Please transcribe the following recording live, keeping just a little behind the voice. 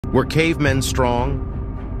Were cavemen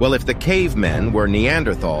strong? Well, if the cavemen were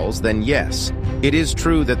Neanderthals, then yes, it is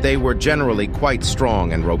true that they were generally quite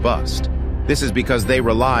strong and robust. This is because they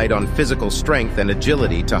relied on physical strength and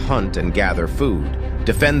agility to hunt and gather food,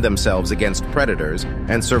 defend themselves against predators,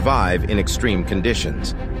 and survive in extreme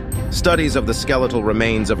conditions. Studies of the skeletal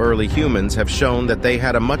remains of early humans have shown that they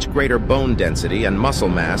had a much greater bone density and muscle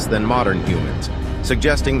mass than modern humans,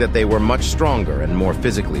 suggesting that they were much stronger and more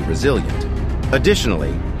physically resilient.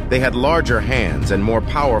 Additionally, they had larger hands and more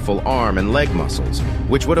powerful arm and leg muscles,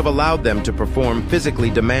 which would have allowed them to perform physically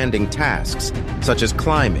demanding tasks, such as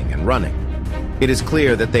climbing and running. It is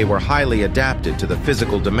clear that they were highly adapted to the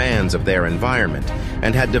physical demands of their environment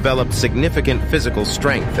and had developed significant physical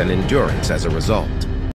strength and endurance as a result.